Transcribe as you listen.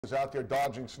Is out there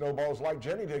dodging snowballs like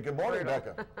Jenny did. Good morning,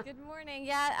 Becca. Good morning.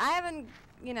 Yeah, I haven't,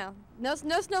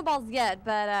 no snowballs yet,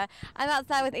 but I'm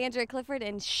outside with Andrea Clifford,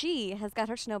 and she has got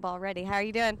her snowball ready. How are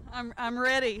you doing? I'm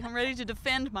ready. I'm ready to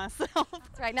defend myself.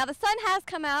 That's right. Now the sun has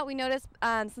come out. We noticed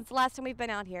since the last time we've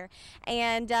been out here,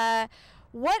 and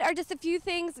what are just a few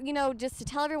things, just to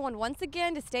tell everyone once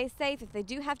again to stay safe if they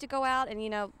do have to go out,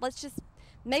 and let's just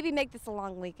maybe make this a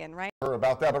long weekend, right?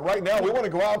 About that, but right now we want to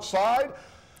go outside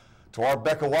to our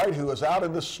Becca White, who is out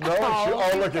in the snow.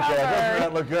 Oh, look at that. Doesn't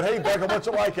that look good? Hey, Becca, what's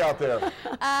it like out there?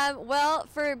 Well,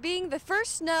 for being the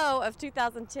first snow of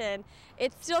 2010,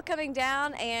 it's still coming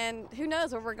down, and who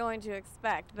knows what we're going to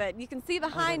expect. But you can see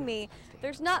behind me,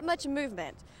 there's not much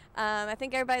movement. I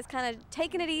think everybody's kind of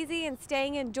taking it easy and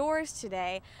staying indoors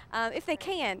today, if they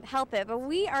can help it. But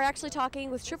we are actually talking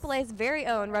with AAA's very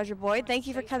own Roger Boyd. Thank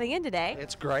you for coming in today.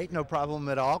 It's great, no problem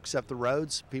at all, except the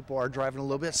roads. People are driving a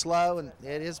little bit slow, and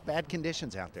it is bad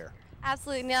conditions out there.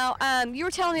 Absolutely. Now, you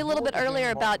were telling me a little bit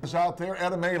earlier about... Out there,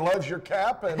 Etta Mae loves your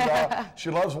cap, and she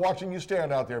loves watching you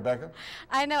stand out there, Becca.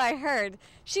 I know, I heard.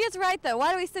 She is right, though.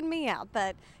 Why do we send me out?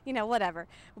 But, whatever.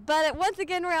 But once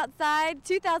again, we're outside,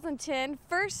 2010,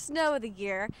 first snow of the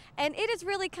year, and it is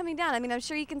really coming down. I mean, I'm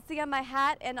sure you can see on my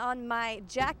hat and on my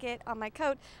jacket, on my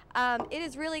coat, it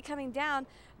is really coming down,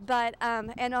 but,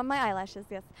 and on my eyelashes,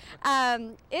 yes.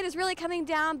 It is really coming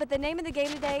down, but the name of the game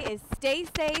today is stay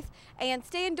safe and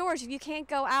stay indoors if you can't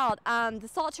go out. The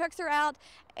salt trucks are out,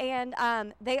 and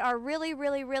they are really,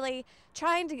 really, really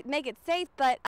trying to make it safe, but